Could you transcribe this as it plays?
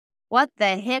What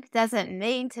the heck does it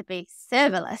mean to be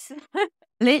serverless?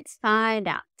 Let's find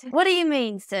out. What do you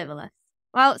mean serverless?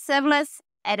 Well, serverless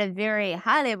at a very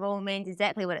high level means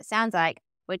exactly what it sounds like,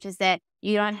 which is that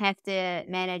you don't have to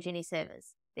manage any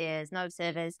servers. There's no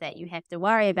servers that you have to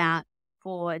worry about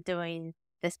for doing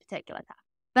this particular task.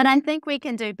 But I think we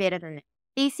can do better than that.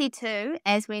 EC2,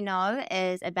 as we know,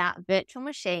 is about virtual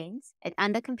machines. It's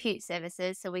under compute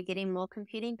services, so we're getting more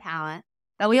computing power.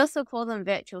 But we also call them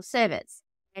virtual servers.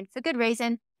 And for good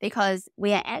reason, because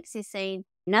we are accessing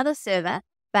another server,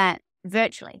 but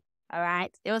virtually, all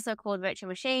right? They're also called virtual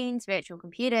machines, virtual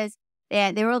computers.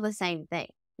 They're all the same thing.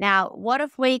 Now, what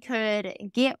if we could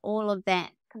get all of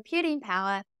that computing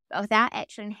power without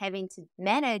actually having to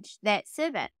manage that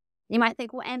server? You might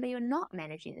think, well, Amber, you're not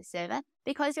managing the server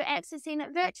because you're accessing it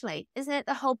virtually. Isn't it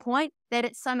the whole point that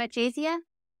it's so much easier?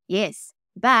 Yes,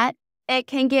 but it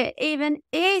can get even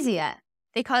easier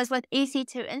because with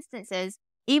EC2 instances,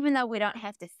 even though we don't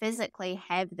have to physically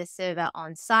have the server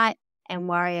on site and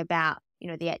worry about,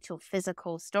 the actual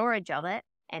physical storage of it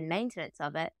and maintenance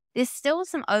of it, there's still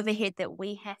some overhead that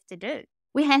we have to do.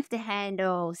 We have to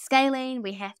handle scaling,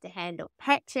 we have to handle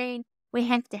patching, we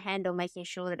have to handle making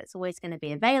sure that it's always going to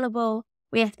be available.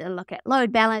 We have to look at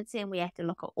load balancing, we have to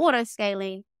look at auto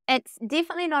scaling. It's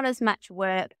definitely not as much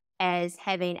work as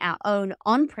having our own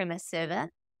on-premise server.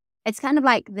 It's kind of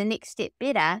like the next step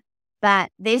better,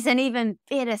 but there's an even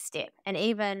better step, an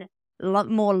even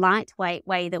more lightweight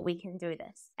way that we can do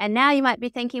this. And now you might be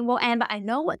thinking, well, Amber, I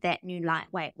know what that new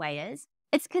lightweight way is.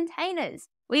 It's containers.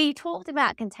 We talked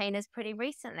about containers pretty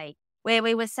recently, where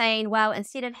we were saying, well,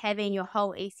 instead of having your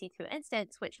whole EC2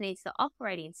 instance, which needs the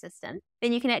operating system,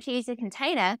 then you can actually use a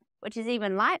container, which is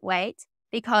even lightweight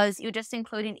because you're just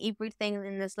including everything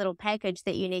in this little package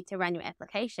that you need to run your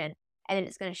application. And then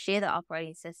it's going to share the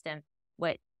operating system,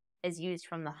 which is used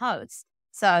from the host.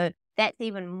 So that's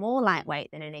even more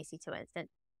lightweight than an EC2 instance.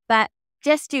 But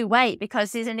just you wait,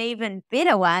 because there's an even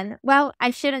better one. Well, I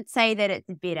shouldn't say that it's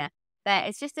better, but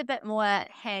it's just a bit more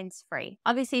hands-free.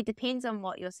 Obviously, it depends on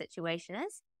what your situation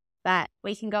is, but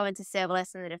we can go into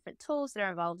serverless and the different tools that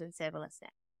are involved in serverless now.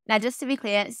 Now, just to be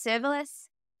clear, serverless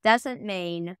doesn't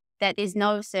mean that there's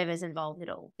no servers involved at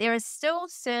all. There are still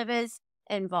servers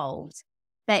involved,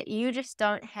 but you just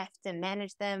don't have to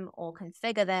manage them or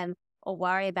configure them or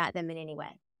worry about them in any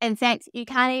way. In fact, you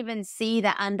can't even see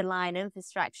the underlying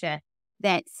infrastructure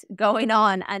that's going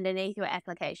on underneath your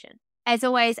application. As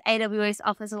always, AWS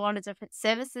offers a lot of different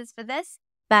services for this,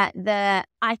 but the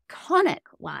iconic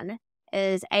one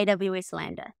is AWS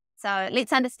Lambda. So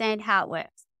let's understand how it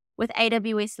works. With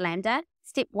AWS Lambda,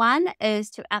 step one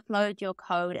is to upload your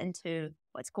code into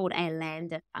what's called a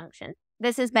Lambda function.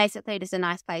 This is basically just a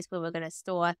nice place where we're going to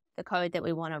store the code that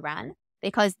we want to run,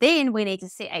 because then we need to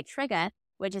set a trigger,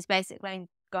 which is basically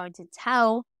going to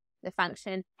tell the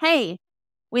function, hey,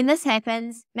 when this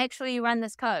happens, make sure you run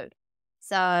this code.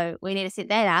 So we need to set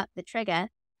that up, the trigger,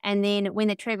 and then when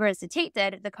the trigger is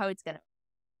detected, the code's going to.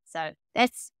 So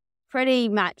that's pretty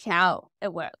much how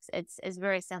it works. It's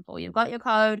very simple. You've got your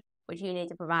code, which you need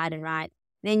to provide and write.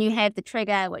 Then you have the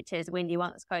trigger, which is when you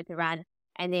want this code to run.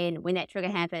 And then when that trigger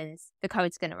happens, the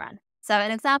code's going to run. So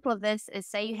an example of this is,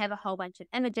 say you have a whole bunch of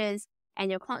images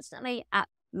and you're constantly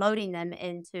uploading them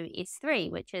into S3,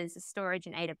 which is storage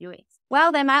in AWS.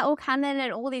 Well, they might all come in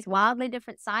at all these wildly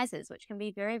different sizes, which can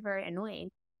be very, very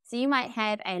annoying. So you might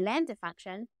have a Lambda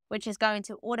function, which is going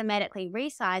to automatically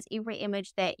resize every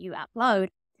image that you upload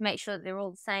to make sure that they're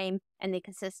all the same and they're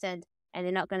consistent and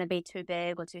they're not going to be too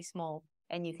big or too small,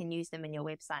 and you can use them in your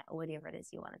website or whatever it is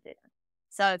you want to do.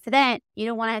 So for that, you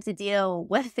don't want to have to deal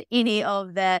with any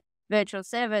of the virtual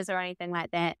servers or anything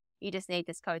like that. You just need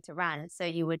this code to run. So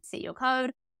you would set your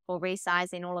code for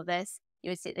resizing all of this.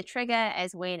 You would set the trigger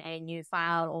as when a new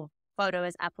file or photo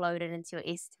is uploaded into your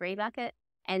S3 bucket,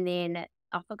 and then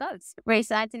off it goes,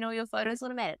 resizing all your photos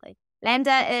automatically.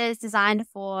 Lambda is designed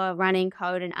for running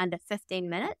code in under 15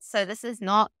 minutes. So this is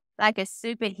not like a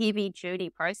super heavy duty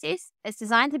process. It's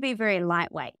designed to be very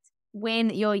lightweight. When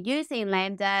you're using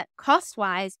Lambda,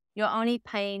 cost-wise, you're only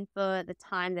paying for the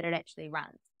time that it actually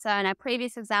runs. So in our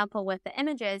previous example with the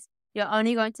images, you're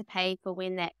only going to pay for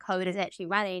when that code is actually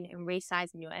running and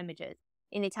resizing your images.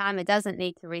 Anytime it doesn't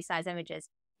need to resize images,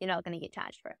 you're not going to get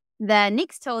charged for it. The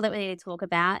next tool that we need to talk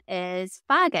about is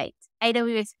Fargate.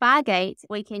 AWS Fargate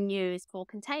we can use for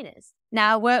containers.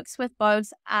 Now, it works with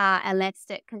both our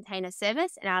Elastic Container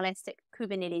Service and our Elastic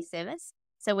Kubernetes Service.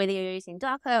 So whether you're using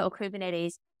Docker or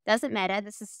Kubernetes, doesn't matter,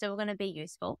 this is still going to be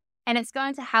useful. And it's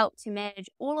going to help to manage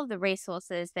all of the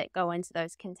resources that go into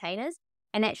those containers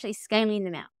and actually scaling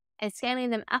them out and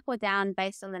scaling them up or down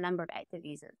based on the number of active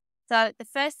users. So the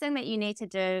first thing that you need to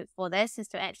do for this is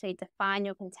to actually define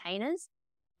your containers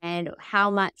and how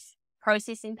much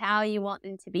processing power you want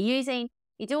them to be using.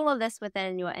 You do all of this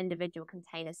within your individual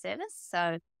container service.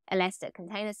 So Elastic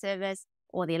Container Service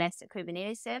or the Elastic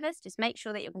Kubernetes Service, just make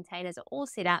sure that your containers are all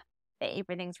set up, that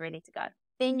everything's ready to go.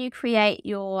 Then you create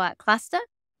your cluster,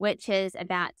 which is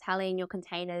about telling your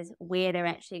containers where they're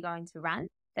actually going to run.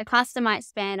 The cluster might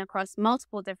span across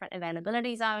multiple different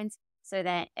availability zones so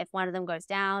that if one of them goes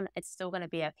down, it's still going to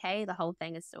be okay. The whole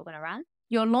thing is still going to run.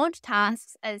 Your launch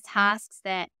tasks is tasks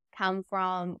that come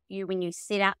from you when you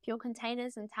set up your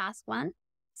containers in task 1.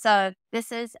 So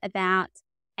this is about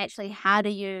actually how do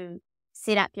you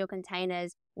set up your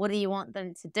containers? What do you want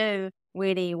them to do?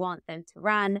 Where do you want them to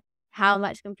run? How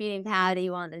much computing power do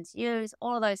you want them to use?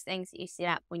 All of those things that you set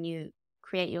up when you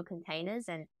create your containers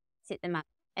and set them up.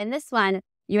 And this one,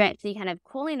 you're actually kind of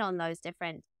calling on those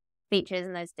different features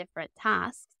and those different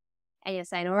tasks. And you're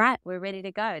saying, all right, we're ready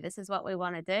to go. This is what we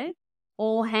want to do.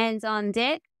 All hands on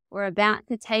deck. We're about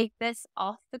to take this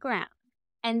off the ground.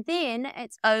 And then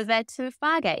it's over to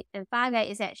Fargate. And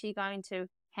Fargate is actually going to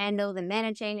handle the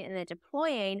managing and the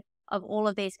deploying of all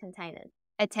of these containers.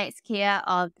 It takes care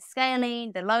of the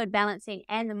scaling, the load balancing,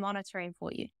 and the monitoring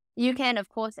for you. You can, of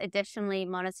course, additionally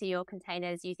monitor your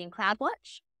containers using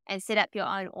CloudWatch and set up your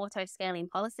own auto-scaling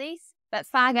policies. But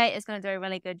Fargate is going to do a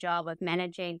really good job of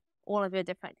managing all of your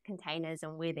different containers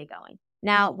and where they're going.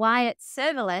 Now, why it's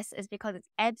serverless is because it's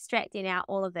abstracting out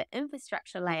all of the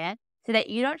infrastructure layer so that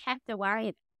you don't have to worry about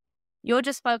it. You're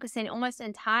just focusing almost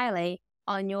entirely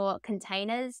on your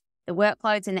containers, the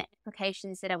workloads and the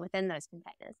applications that are within those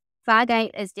containers.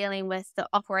 Fargate is dealing with the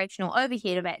operational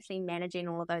overhead of actually managing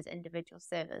all of those individual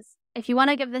servers. If you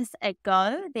want to give this a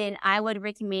go, then I would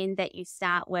recommend that you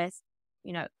start with,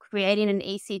 creating an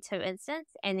EC2 instance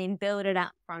and then build it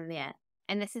up from there.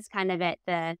 And this is kind of at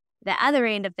the other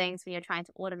end of things when you're trying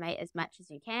to automate as much as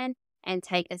you can and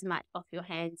take as much off your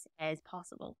hands as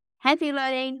possible. Happy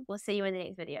learning. We'll see you in the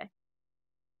next video.